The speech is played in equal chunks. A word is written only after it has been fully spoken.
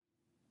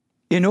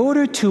In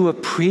order to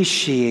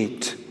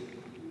appreciate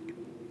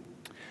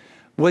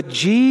what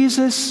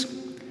Jesus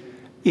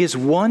is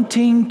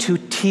wanting to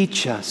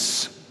teach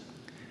us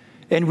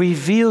and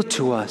reveal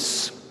to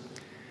us,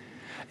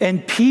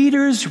 and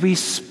Peter's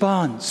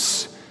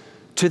response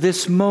to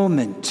this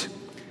moment,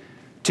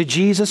 to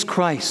Jesus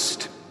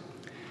Christ,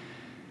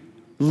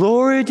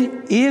 Lord,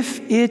 if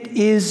it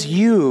is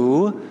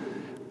you,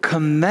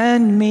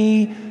 command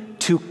me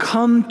to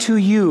come to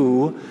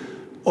you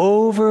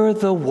over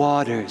the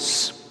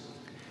waters.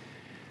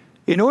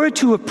 In order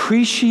to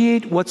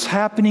appreciate what's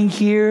happening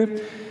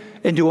here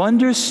and to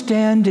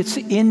understand its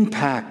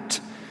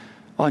impact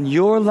on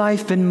your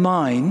life and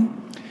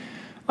mine,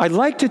 I'd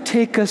like to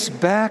take us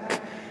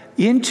back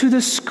into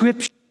the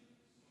Scripture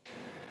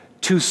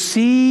to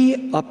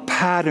see a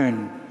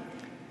pattern.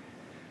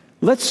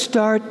 Let's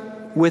start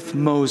with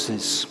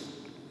Moses.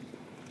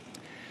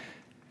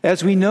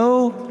 As we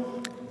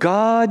know,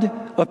 God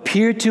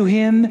appeared to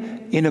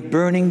him in a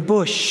burning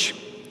bush.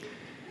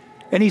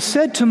 And he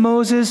said to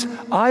Moses,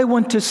 I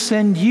want to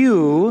send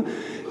you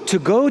to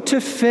go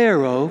to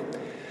Pharaoh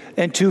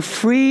and to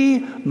free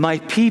my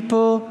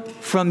people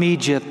from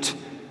Egypt,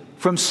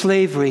 from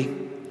slavery.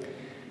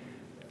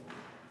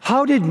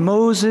 How did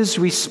Moses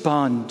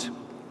respond?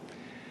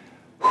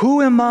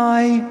 Who am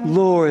I,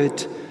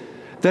 Lord,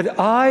 that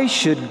I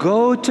should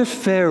go to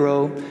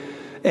Pharaoh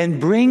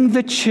and bring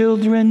the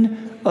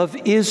children of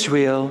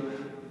Israel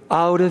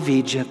out of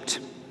Egypt?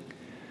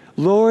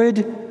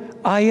 Lord,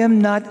 I am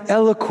not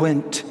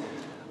eloquent,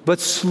 but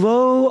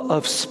slow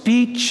of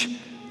speech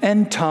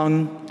and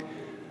tongue.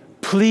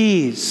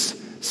 Please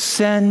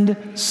send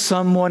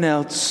someone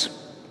else.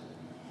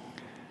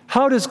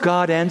 How does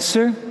God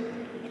answer?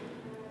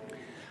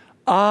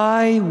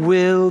 I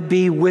will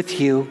be with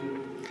you,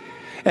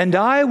 and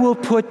I will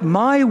put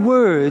my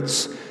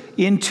words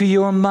into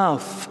your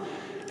mouth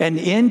and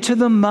into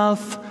the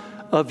mouth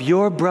of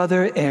your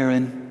brother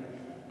Aaron.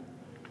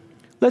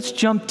 Let's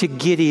jump to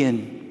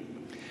Gideon.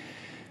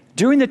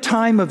 During the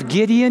time of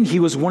Gideon, he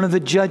was one of the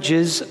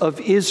judges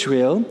of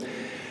Israel.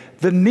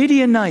 The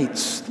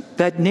Midianites,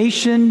 that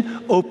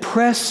nation,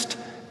 oppressed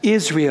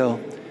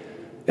Israel,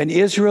 and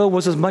Israel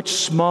was a much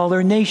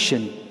smaller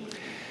nation.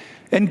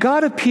 And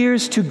God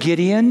appears to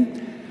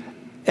Gideon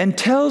and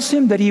tells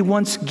him that he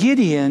wants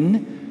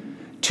Gideon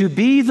to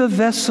be the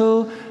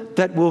vessel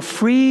that will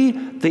free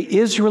the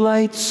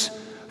Israelites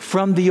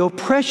from the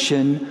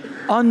oppression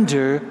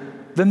under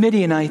the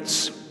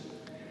Midianites.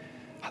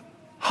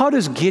 How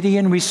does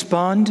Gideon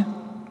respond?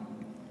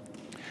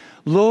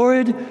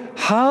 Lord,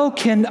 how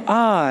can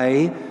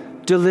I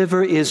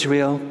deliver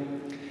Israel?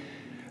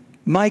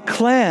 My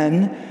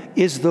clan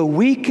is the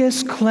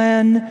weakest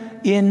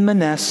clan in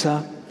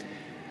Manasseh,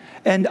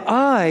 and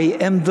I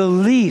am the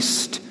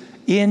least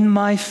in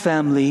my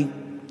family.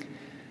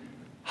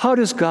 How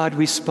does God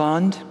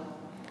respond?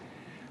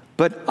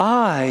 But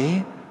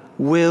I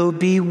will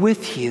be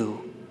with you.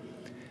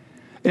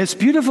 And it's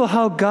beautiful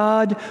how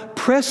God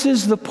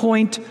presses the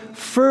point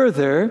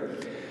further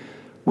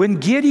when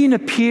Gideon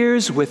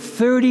appears with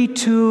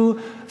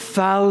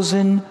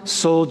 32,000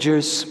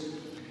 soldiers.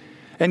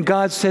 And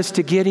God says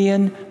to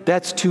Gideon,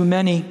 that's too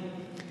many.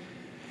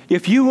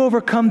 If you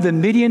overcome the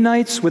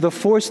Midianites with a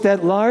force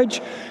that large,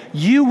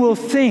 you will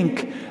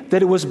think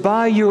that it was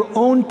by your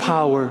own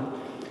power.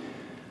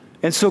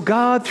 And so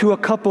God, through a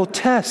couple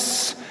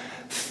tests,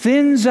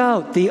 thins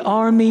out the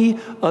army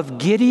of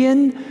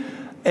Gideon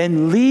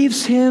and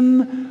leaves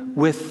him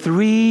with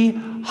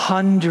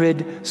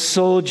 300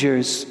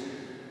 soldiers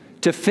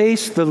to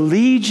face the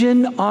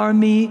legion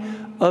army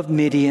of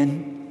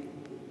Midian.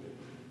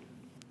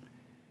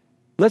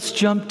 Let's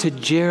jump to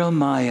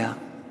Jeremiah.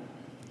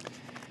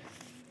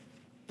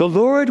 The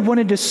Lord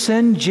wanted to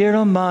send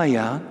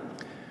Jeremiah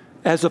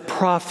as a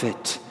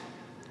prophet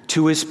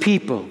to his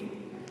people.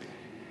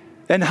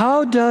 And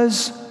how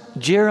does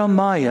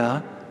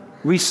Jeremiah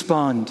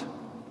respond?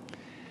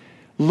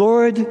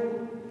 Lord,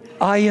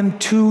 I am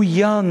too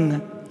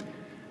young,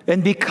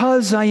 and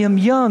because I am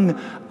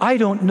young, I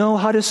don't know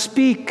how to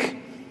speak.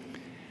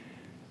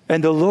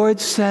 And the Lord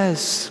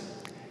says,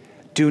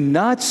 do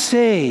not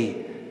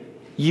say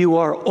you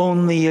are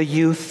only a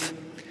youth,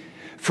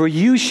 for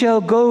you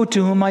shall go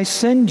to whom I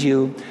send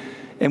you,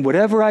 and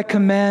whatever I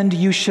command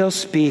you shall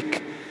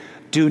speak.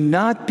 Do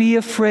not be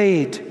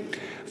afraid,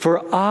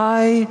 for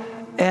I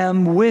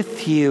am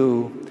with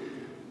you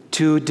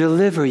to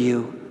deliver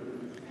you.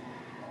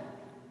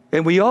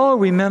 And we all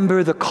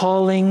remember the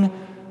calling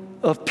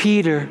of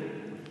Peter.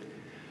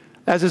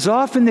 As is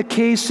often the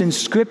case in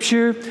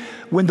Scripture,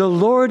 when the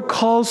Lord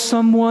calls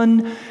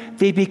someone,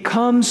 they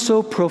become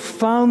so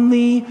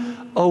profoundly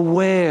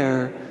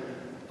aware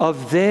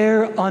of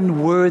their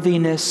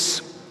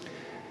unworthiness.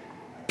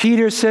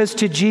 Peter says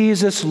to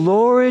Jesus,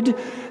 Lord,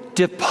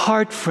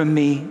 depart from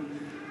me,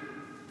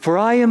 for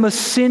I am a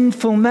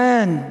sinful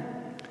man.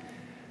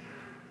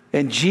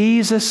 And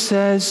Jesus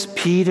says,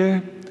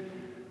 Peter,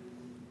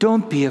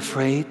 don't be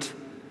afraid,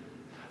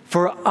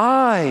 for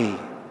I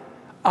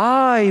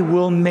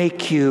will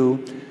make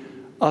you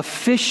a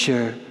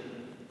fisher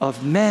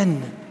of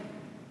men.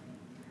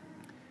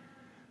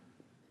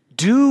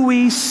 Do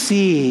we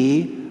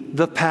see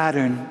the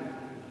pattern?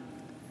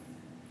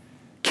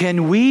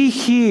 Can we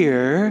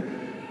hear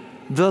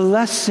the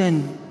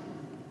lesson?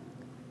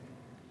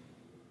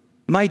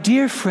 My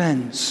dear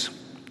friends,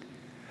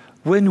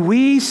 when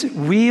we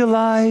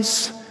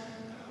realize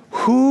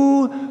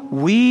who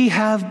we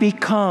have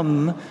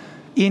become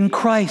in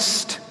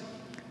Christ,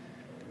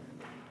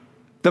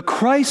 the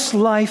Christ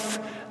life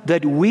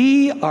that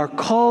we are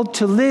called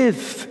to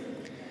live,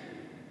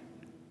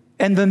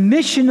 and the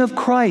mission of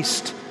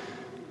Christ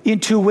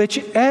into which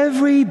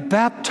every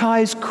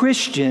baptized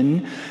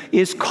Christian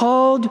is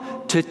called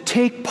to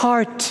take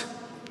part,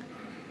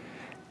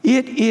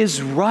 it is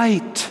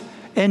right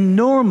and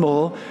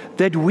normal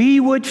that we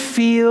would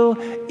feel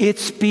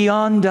it's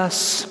beyond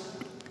us.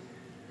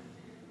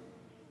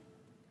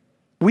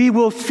 We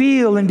will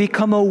feel and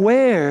become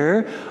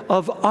aware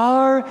of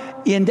our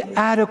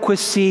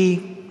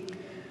inadequacy,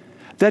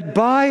 that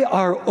by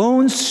our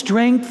own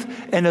strength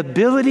and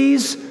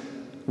abilities,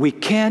 we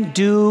can't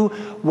do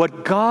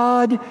what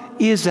God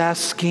is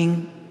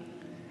asking.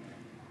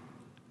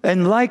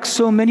 And like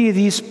so many of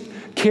these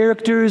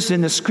characters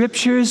in the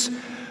Scriptures,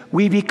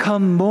 we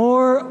become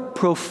more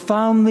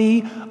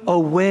profoundly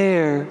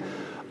aware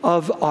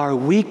of our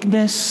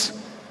weakness,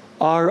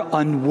 our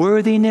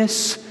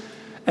unworthiness,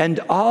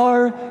 and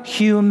our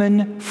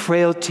human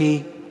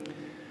frailty.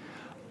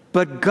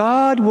 But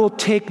God will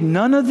take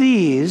none of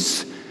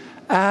these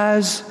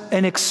as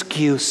an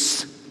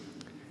excuse.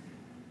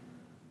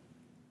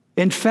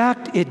 In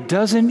fact, it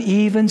doesn't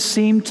even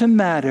seem to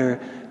matter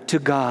to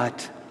God,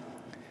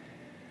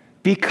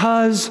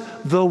 because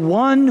the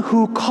one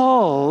who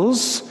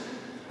calls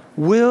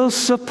will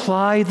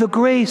supply the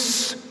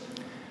grace.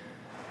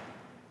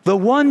 The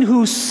one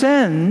who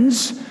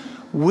sends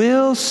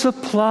will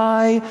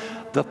supply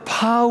the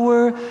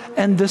power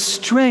and the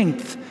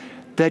strength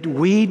that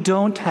we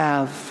don't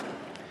have.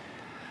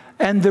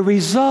 And the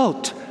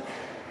result,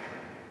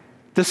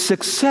 the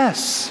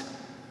success,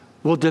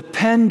 will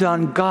depend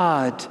on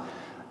God,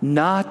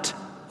 not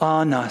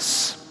on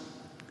us.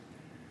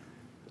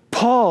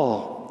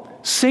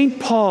 St.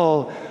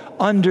 Paul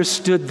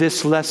understood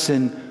this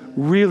lesson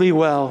really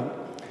well.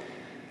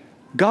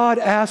 God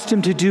asked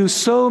him to do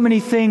so many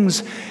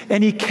things,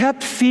 and he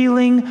kept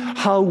feeling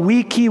how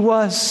weak he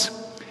was.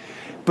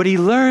 But he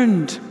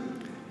learned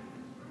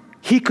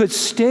he could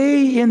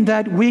stay in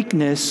that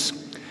weakness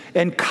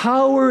and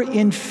cower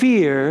in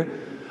fear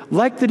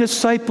like the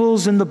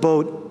disciples in the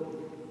boat.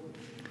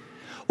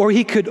 Or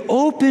he could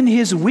open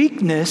his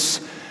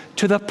weakness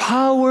to the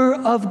power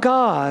of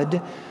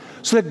God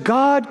so that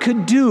God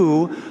could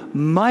do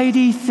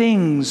mighty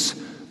things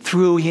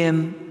through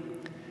him.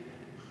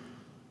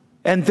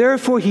 And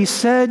therefore he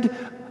said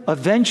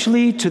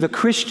eventually to the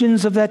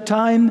Christians of that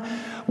time,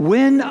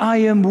 "When I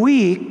am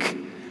weak,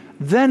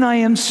 then I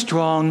am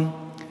strong.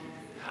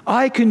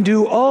 I can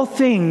do all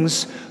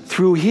things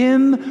through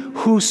him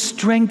who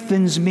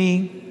strengthens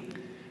me."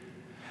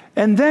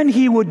 And then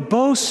he would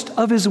boast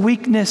of his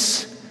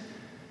weakness.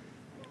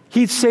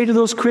 He'd say to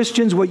those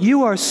Christians, "What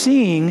you are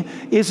seeing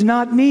is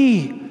not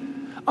me.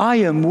 I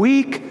am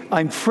weak,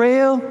 I'm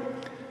frail,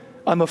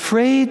 I'm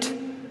afraid."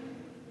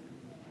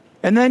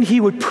 And then he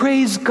would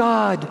praise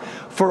God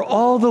for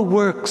all the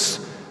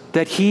works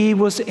that he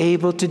was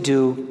able to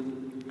do.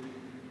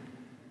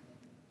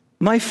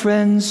 My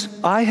friends,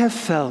 I have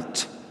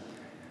felt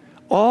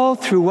all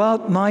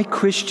throughout my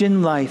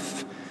Christian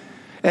life,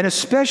 and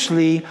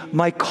especially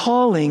my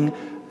calling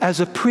as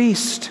a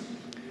priest,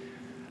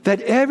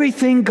 that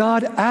everything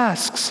God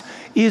asks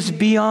is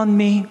beyond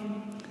me.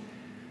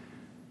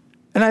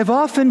 And I've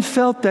often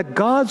felt that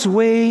God's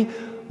way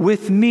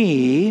with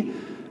me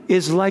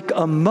is like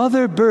a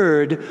mother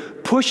bird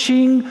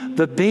pushing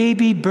the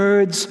baby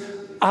birds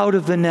out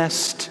of the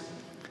nest.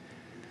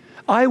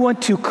 I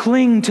want to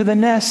cling to the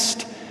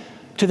nest,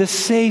 to the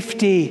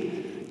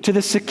safety, to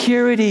the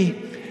security.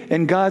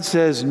 And God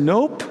says,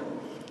 "Nope.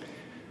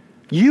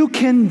 You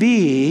can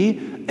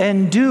be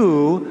and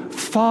do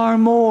far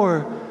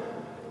more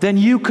than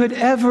you could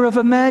ever have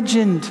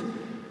imagined.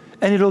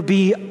 And it'll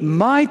be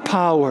my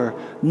power,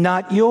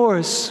 not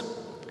yours."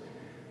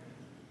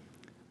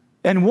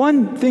 And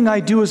one thing I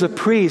do as a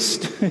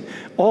priest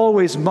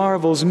always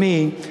marvels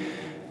me,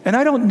 and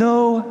I don't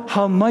know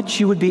how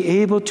much you would be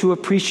able to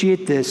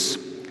appreciate this.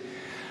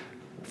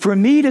 For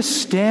me to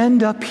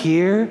stand up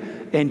here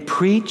and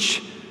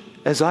preach,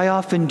 as I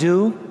often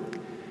do,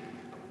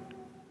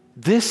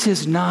 this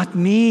is not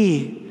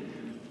me.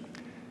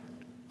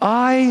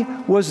 I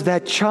was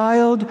that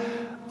child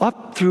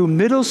up through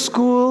middle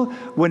school.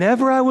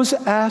 Whenever I was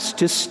asked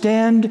to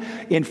stand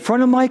in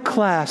front of my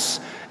class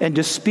and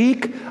to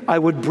speak, I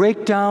would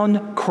break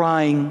down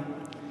crying.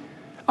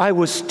 I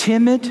was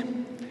timid.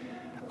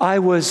 I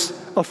was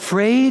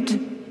afraid.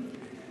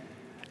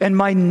 And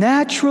my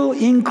natural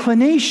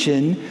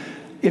inclination,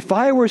 if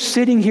I were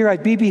sitting here,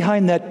 I'd be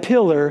behind that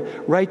pillar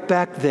right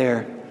back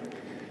there.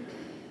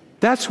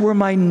 That's where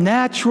my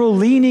natural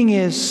leaning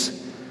is.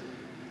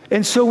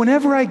 And so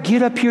whenever I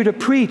get up here to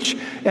preach,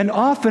 and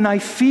often I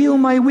feel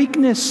my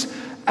weakness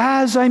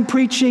as I'm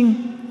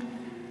preaching,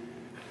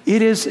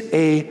 It is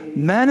a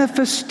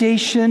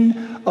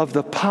manifestation of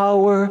the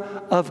power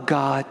of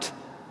God.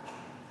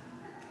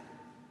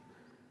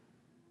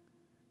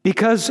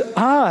 Because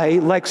I,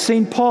 like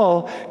St.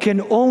 Paul,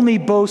 can only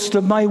boast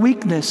of my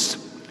weakness.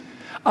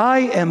 I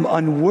am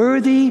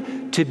unworthy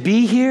to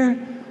be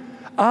here.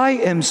 I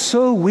am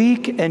so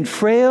weak and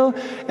frail,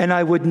 and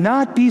I would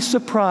not be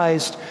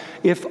surprised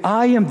if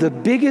I am the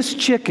biggest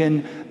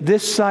chicken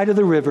this side of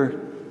the river.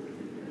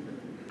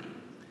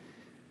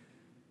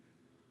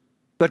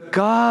 But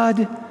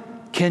God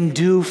can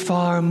do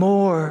far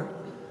more.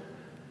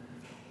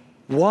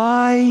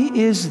 Why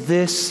is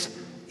this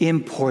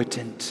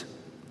important?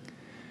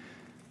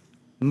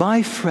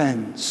 My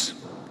friends,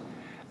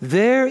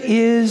 there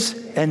is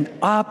an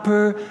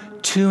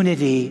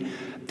opportunity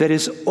that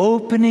is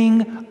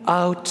opening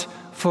out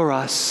for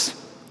us.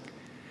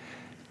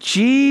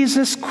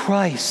 Jesus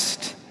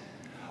Christ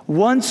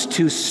wants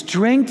to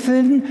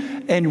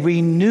strengthen and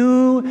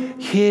renew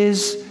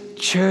His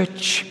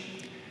church.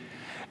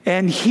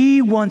 And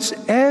He wants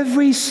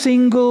every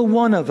single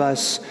one of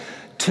us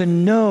to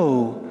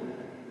know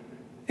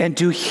and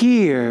to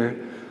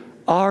hear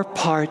our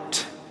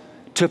part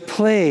to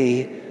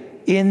play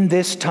in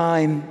this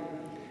time.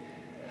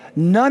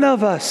 None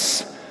of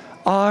us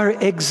are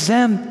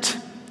exempt.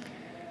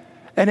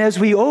 And as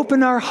we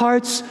open our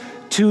hearts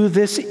to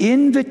this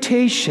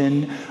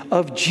invitation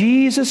of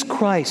Jesus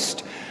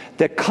Christ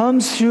that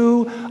comes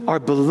through our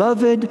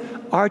beloved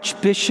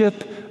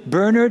Archbishop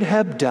Bernard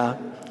Hebda,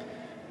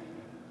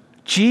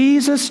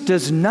 Jesus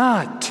does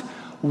not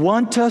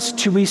want us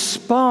to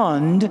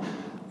respond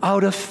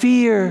out of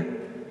fear.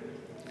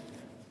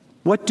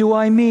 What do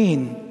I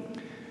mean?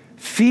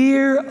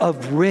 Fear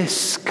of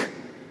risk,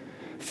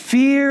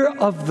 fear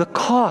of the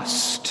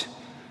cost,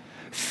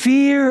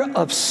 fear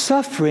of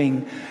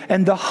suffering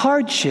and the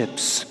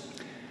hardships,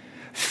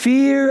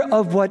 fear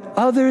of what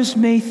others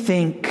may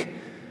think,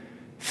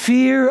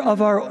 fear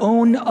of our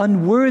own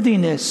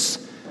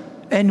unworthiness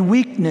and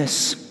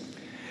weakness,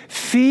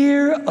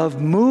 fear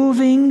of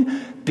moving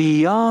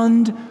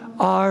beyond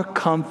our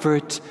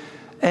comfort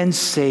and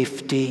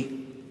safety.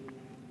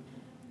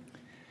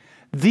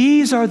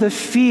 These are the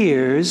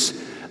fears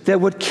that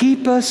would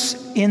keep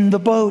us in the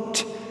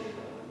boat,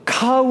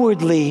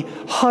 cowardly,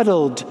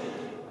 huddled,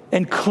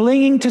 and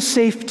clinging to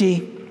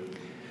safety.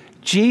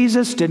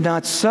 Jesus did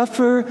not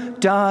suffer,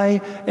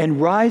 die,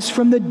 and rise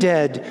from the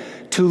dead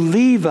to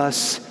leave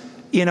us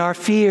in our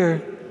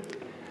fear.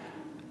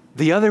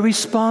 The other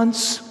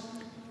response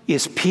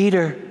is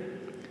Peter.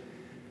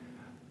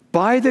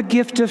 By the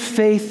gift of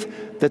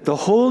faith that the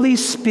Holy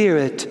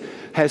Spirit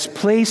has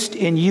placed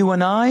in you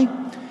and I,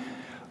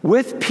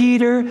 with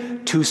Peter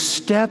to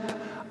step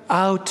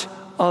out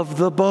of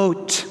the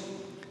boat.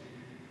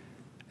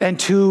 And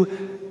to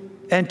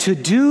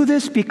do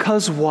this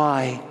because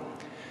why?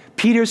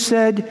 Peter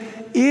said,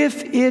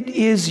 "If it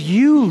is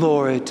you,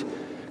 Lord,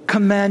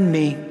 command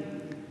me."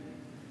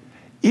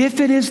 If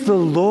it is the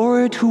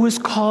Lord who is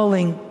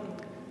calling,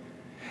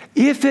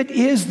 if it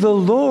is the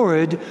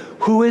Lord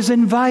who is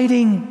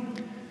inviting,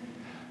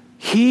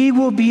 He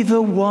will be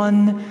the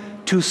one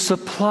to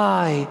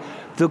supply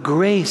the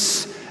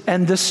grace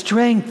and the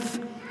strength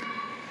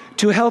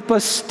to help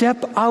us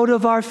step out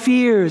of our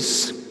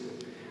fears.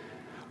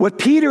 What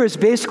Peter is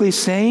basically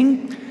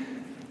saying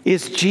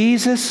is,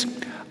 Jesus,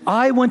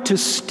 I want to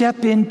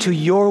step into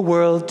your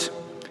world.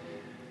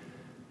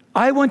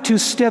 I want to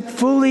step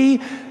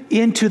fully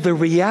into the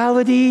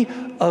reality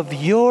of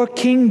your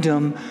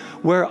kingdom,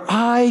 where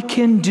I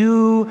can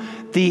do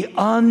the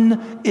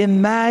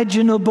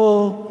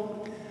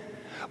unimaginable,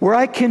 where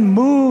I can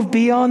move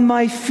beyond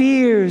my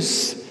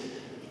fears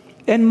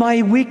and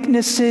my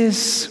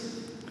weaknesses.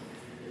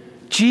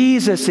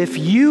 Jesus, if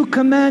you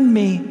command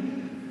me,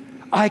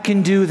 I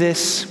can do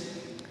this.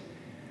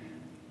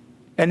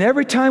 And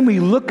every time we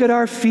look at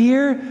our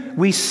fear,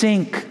 we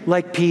sink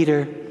like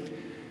Peter.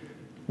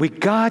 We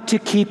got to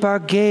keep our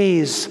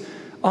gaze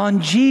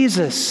on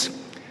Jesus.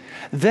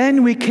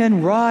 Then we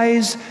can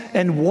rise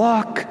and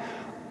walk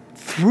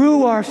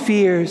through our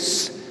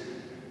fears,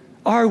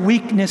 our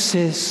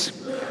weaknesses,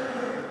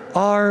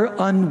 our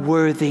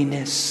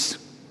unworthiness.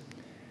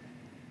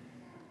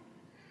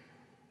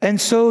 And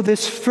so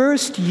this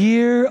first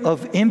year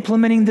of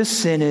implementing the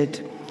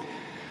Synod,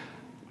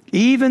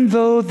 even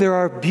though there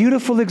are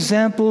beautiful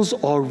examples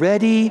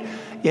already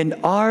in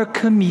our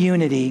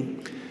community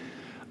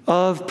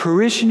of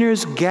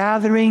parishioners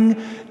gathering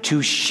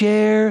to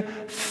share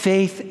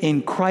faith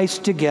in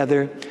Christ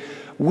together,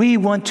 we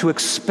want to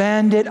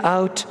expand it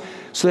out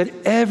so that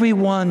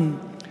everyone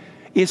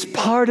is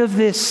part of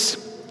this.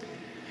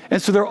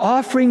 And so they're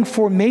offering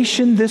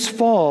formation this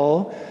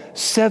fall,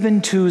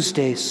 7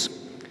 Tuesdays.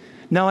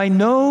 Now I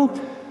know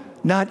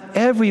not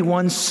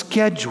everyone's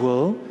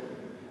schedule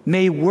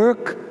may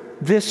work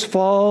this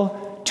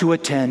fall to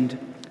attend.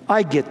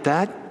 I get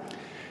that.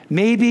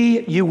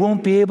 Maybe you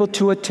won't be able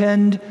to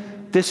attend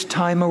this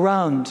time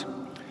around.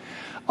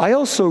 I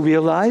also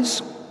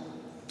realize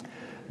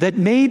that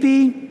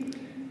maybe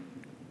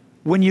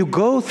when you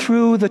go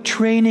through the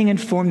training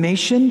and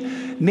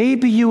formation,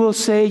 maybe you will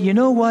say, you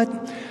know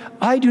what?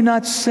 I do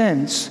not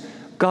sense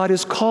God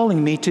is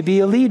calling me to be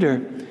a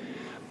leader,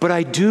 but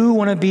I do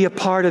want to be a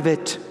part of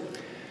it.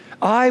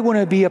 I want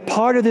to be a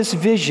part of this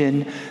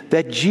vision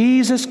that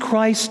Jesus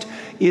Christ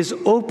is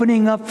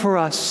opening up for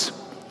us.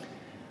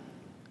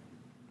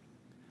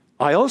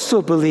 I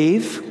also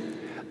believe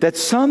that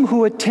some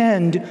who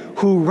attend,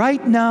 who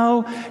right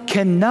now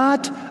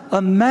cannot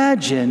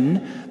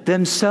imagine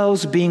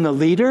themselves being a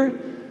leader,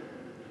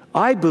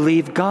 I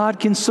believe God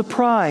can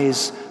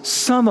surprise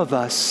some of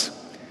us,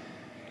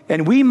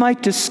 and we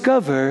might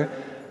discover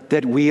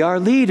that we are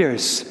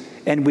leaders,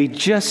 and we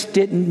just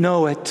didn't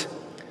know it.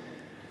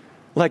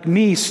 Like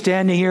me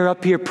standing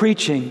up here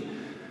preaching.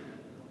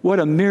 What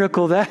a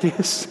miracle that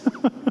is.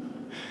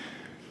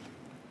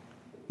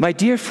 My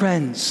dear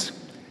friends,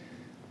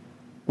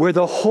 where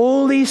the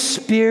Holy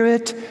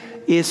Spirit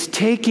is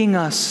taking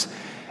us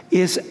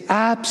is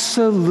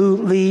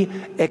absolutely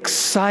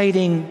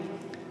exciting.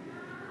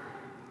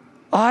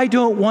 I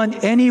don't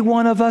want any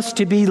one of us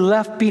to be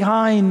left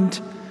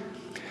behind.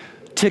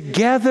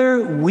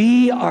 Together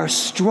we are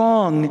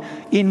strong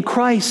in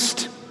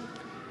Christ.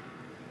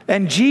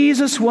 And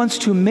Jesus wants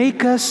to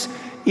make us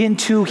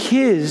into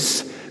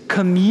His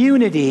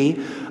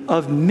community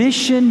of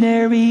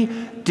missionary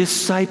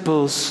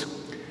disciples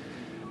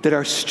that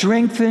are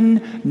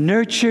strengthened,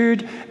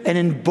 nurtured, and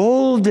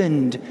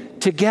emboldened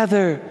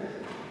together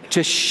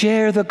to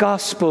share the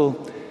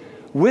gospel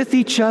with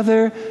each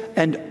other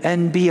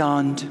and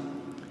beyond.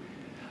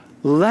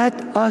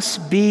 Let us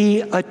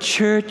be a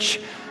church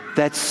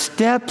that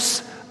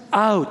steps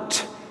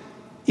out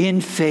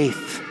in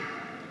faith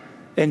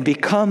and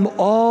become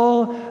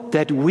all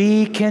that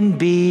we can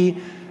be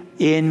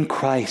in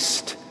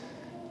Christ.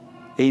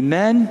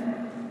 Amen.